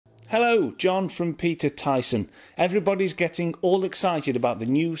Hello, John from Peter Tyson. Everybody's getting all excited about the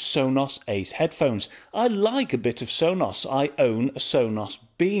new Sonos Ace headphones. I like a bit of Sonos. I own a Sonos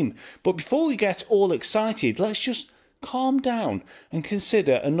Beam. But before we get all excited, let's just calm down and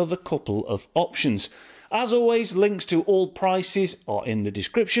consider another couple of options. As always, links to all prices are in the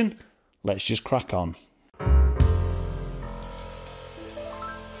description. Let's just crack on.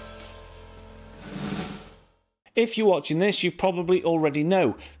 If you're watching this, you probably already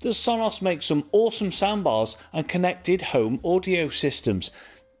know that Sonos makes some awesome soundbars and connected home audio systems.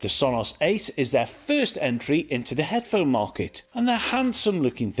 The Sonos Ace is their first entry into the headphone market, and they're handsome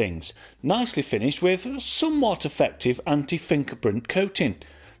looking things, nicely finished with a somewhat effective anti-fingerprint coating.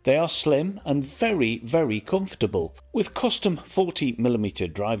 They are slim and very comfortable. With custom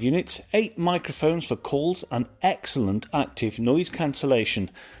 40mm drive units, 8 microphones for calls and excellent active noise cancellation.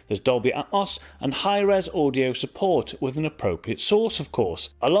 There's Dolby Atmos and high-res audio support with an appropriate source of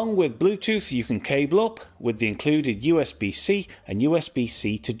course. Along with Bluetooth you can cable up with the included USB-C and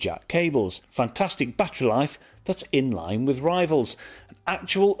USB-C to jack cables. Fantastic battery life that's in line with rivals.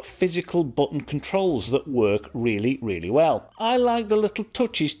 Actual physical button controls that work really well. I like the little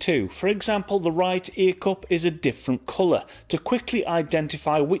touches too. For example, the right ear cup is a different colour to quickly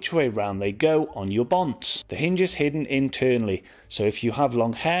identify which way round they go on your bonds. The hinge is hidden internally, so if you have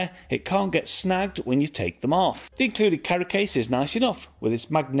long hair it can't get snagged when you take them off. The included carry case is nice enough with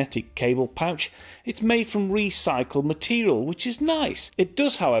its magnetic cable pouch. It's made from recycled material, which is nice. It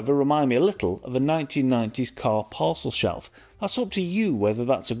does however remind me a little of a 1990s car parcel shelf. That's up to you whether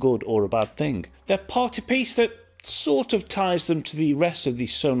that's a good or a bad thing. Their party piece that sort of ties them to the rest of the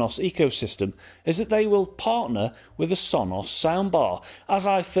Sonos ecosystem is that they will partner with a Sonos soundbar. As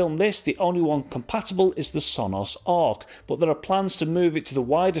I film this, the only one compatible is the Sonos Arc, but there are plans to move it to the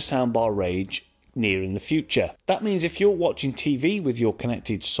wider soundbar range near in the future. That means if you're watching TV with your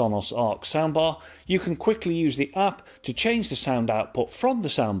connected Sonos Arc soundbar, you can quickly use the app to change the sound output from the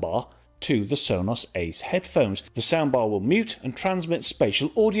soundbar to the Sonos Ace headphones. The soundbar will mute and transmit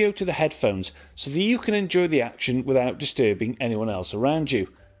spatial audio to the headphones so that you can enjoy the action without disturbing anyone else around you.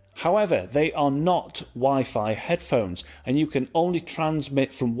 However, they are not Wi-Fi headphones and you can only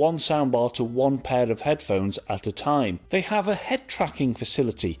transmit from one soundbar to one pair of headphones at a time. They have a head tracking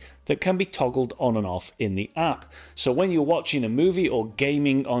facility that can be toggled on and off in the app. So when you're watching a movie or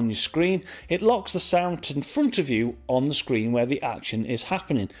gaming on your screen, it locks the sound in front of you on the screen where the action is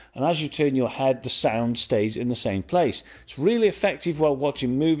happening. And as you turn your head, the sound stays in the same place. It's really effective while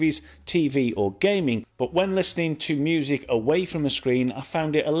watching movies, TV or gaming. But when listening to music away from a screen, I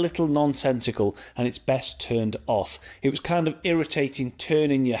found it a little nonsensical and it's best turned off. It was kind of irritating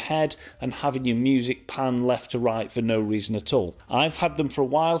turning your head and having your music pan left to right for no reason at all. I've had them for a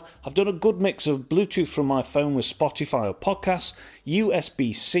while. I've done a good mix of Bluetooth from my phone with Spotify or podcasts,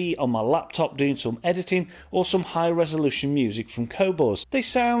 USB-C on my laptop doing some editing, or some high resolution music from Qobuz. They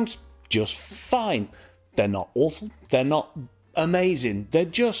sound just fine. They're not awful, they're not amazing, they're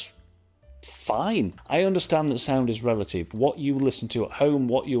just fine. I understand that sound is relative. What you listen to at home,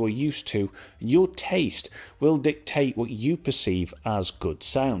 what you are used to, your taste will dictate what you perceive as good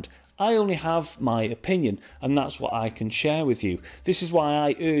sound. I only have my opinion and that's what I can share with you. This is why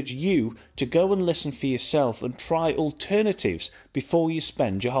I urge you to go and listen for yourself and try alternatives before you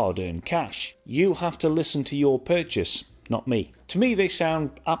spend your hard-earned cash. You have to listen to your purchase, not me. To me they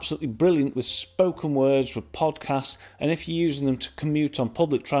sound absolutely brilliant with spoken words, with podcasts, and if you're using them to commute on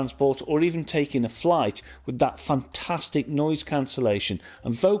public transport or even taking a flight, with that fantastic noise cancellation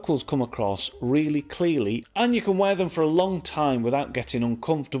and vocals come across really clearly, and you can wear them for a long time without getting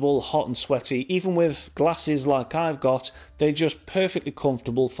uncomfortable, hot and sweaty. Even with glasses like I've got, they're just perfectly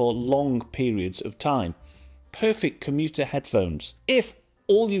comfortable for long periods of time. Perfect commuter headphones. If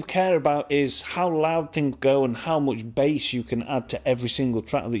all you care about is how loud things go and how much bass you can add to every single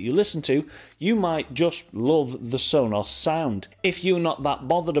track that you listen to, you might just love the Sonos sound. If you're not that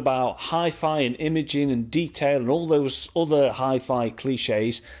bothered about hi-fi and imaging and detail and all those other hi-fi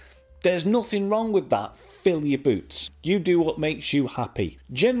cliches, there's nothing wrong with that. Fill your boots. You do what makes you happy.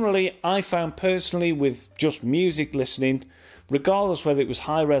 Generally, I found personally with just music listening, regardless whether it was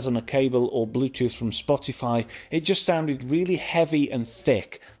high-res on a cable or Bluetooth from Spotify, it just sounded really heavy and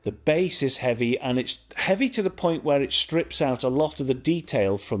thick. The bass is heavy, and it's heavy to the point where it strips out a lot of the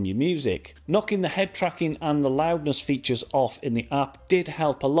detail from your music. Knocking the head tracking and the loudness features off in the app did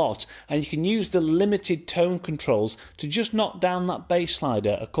help a lot, and you can use the limited tone controls to just knock down that bass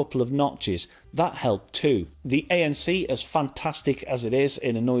slider a couple of notches. that helped too. The ANC, as fantastic as it is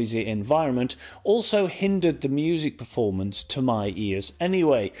in a noisy environment, also hindered the music performance to my ears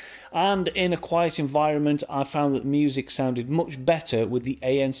anyway, and in a quiet environment I found that music sounded much better with the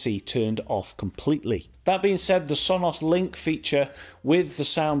ANC turned off completely. That being said, the Sonos Link feature with the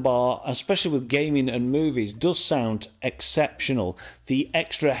soundbar, especially with gaming and movies, does sound exceptional. The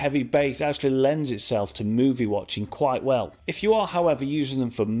extra heavy bass actually lends itself to movie watching quite well. If you are, however, using them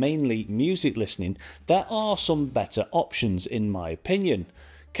for mainly music listening, there are some better options in my opinion.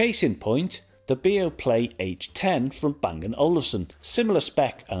 Case in point, the Beoplay HX from Bang & Olufsen. Similar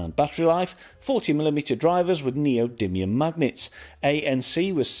spec and battery life, 40mm drivers with neodymium magnets,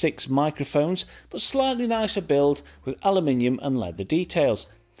 ANC with 6 microphones, but slightly nicer build with aluminium and leather details.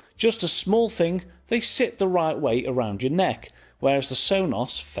 Just a small thing, they sit the right way around your neck, whereas the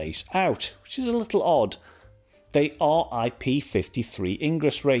Sonos face out, which is a little odd. They are IP53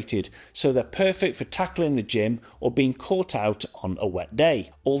 Ingress rated, so they're perfect for tackling the gym or being caught out on a wet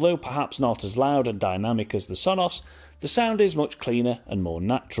day. Although perhaps not as loud and dynamic as the Sonos, the sound is much cleaner and more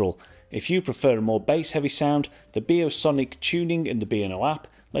natural. If you prefer a more bass heavy sound, the Biosonic tuning in the B&O app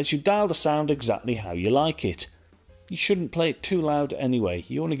lets you dial the sound exactly how you like it. You shouldn't play it too loud anyway,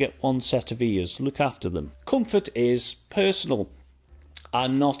 you only get one set of ears, look after them. Comfort is personal.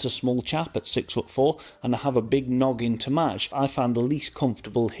 I'm not a small chap at 6'4" and I have a big noggin to match. I found the least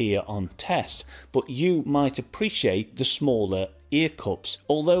comfortable here on test, but you might appreciate the smaller ear cups.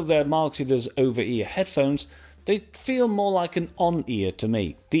 Although they're marketed as over-ear headphones, they feel more like an on-ear to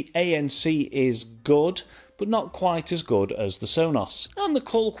me. The ANC is good, but not quite as good as the Sonos. And the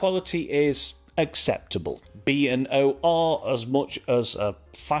call quality is acceptable. B&O are as much as a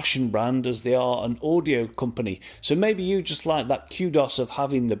fashion brand as they are an audio company, so maybe you just like that kudos of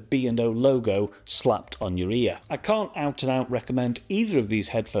having the B&O logo slapped on your ear. I can't out and out recommend either of these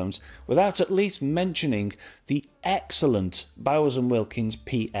headphones without at least mentioning the excellent Bowers & Wilkins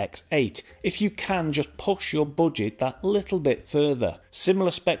Px8 if you can just push your budget that little bit further.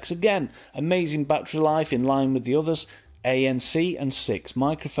 Similar specs again, amazing battery life in line with the others, ANC and 6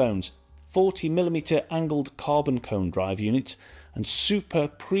 microphones, 40mm angled carbon cone drive units, and super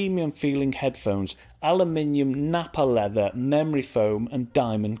premium feeling headphones, aluminium Napa leather, memory foam and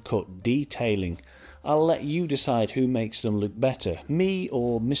diamond cut detailing. I'll let you decide who makes them look better, me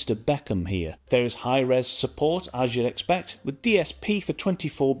or Mr. Beckham here. There is high-res support, as you'd expect, with DSP for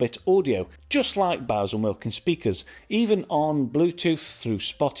 24-bit audio, just like Bowers & Wilkins speakers. Even on Bluetooth through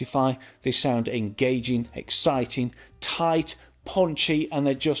Spotify, they sound engaging, exciting, tight, punchy, and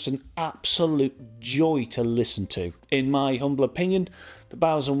they're just an absolute joy to listen to. In my humble opinion, the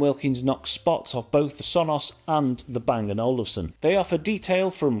Bowers & Wilkins knock spots off both the Sonos and the Bang & Olufsen. They offer detail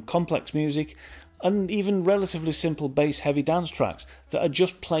from complex music and even relatively simple bass-heavy dance tracks that are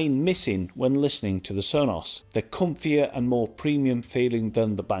just plain missing when listening to the Sonos. They're comfier and more premium feeling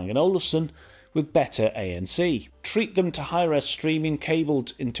than the Bang & Olufsen, with better ANC. Treat them to high-res streaming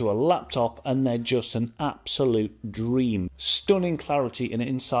cabled into a laptop and they're just an absolute dream. Stunning clarity and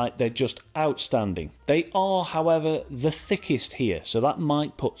insight, they're just outstanding. They are, however, the thickest here, so that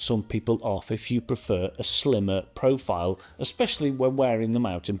might put some people off if you prefer a slimmer profile, especially when wearing them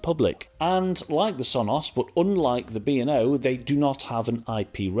out in public. And like the Sonos, but unlike the B&O, they do not have an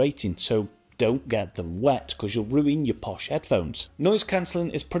IP rating, so don't get them wet because you'll ruin your posh headphones. Noise cancelling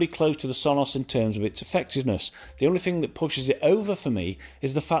is pretty close to the Sonos in terms of its effectiveness. The only thing that pushes it over for me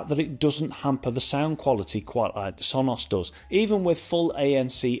is the fact that it doesn't hamper the sound quality quite like the Sonos does. Even with full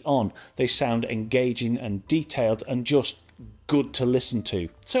ANC on, they sound engaging and detailed and just good to listen to.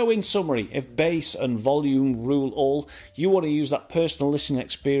 So in summary, if bass and volume rule all, you want to use that personal listening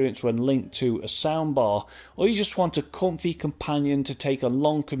experience when linked to a soundbar, or you just want a comfy companion to take on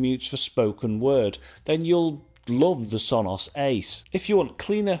long commutes for spoken word, then you'll love the Sonos Ace. If you want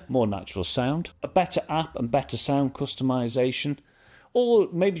cleaner, more natural sound, a better app and better sound customization, or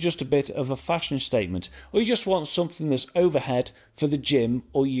maybe just a bit of a fashion statement, or you just want something that's overhead for the gym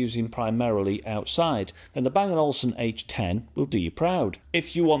or using primarily outside, then the Bang & Olufsen H10 will do you proud.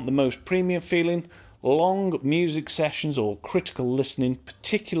 If you want the most premium feeling, long music sessions or critical listening,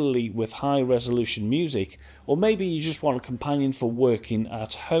 particularly with high resolution music, or maybe you just want a companion for working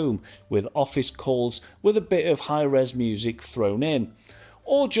at home with office calls with a bit of high res music thrown in,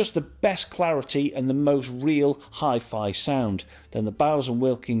 or just the best clarity and the most real hi-fi sound, then the Bowers &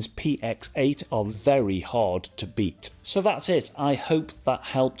 Wilkins Px8 are very hard to beat. So that's it. I hope that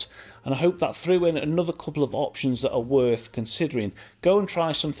helped, and I hope that threw in another couple of options that are worth considering. Go and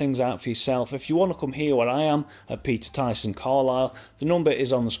try some things out for yourself. If you want to come here where I am at Peter Tyson Carlisle, the number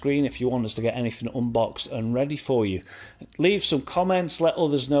is on the screen if you want us to get anything unboxed and ready for you. Leave some comments, let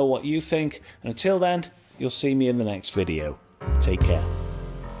others know what you think, and until then, you'll see me in the next video. Take care.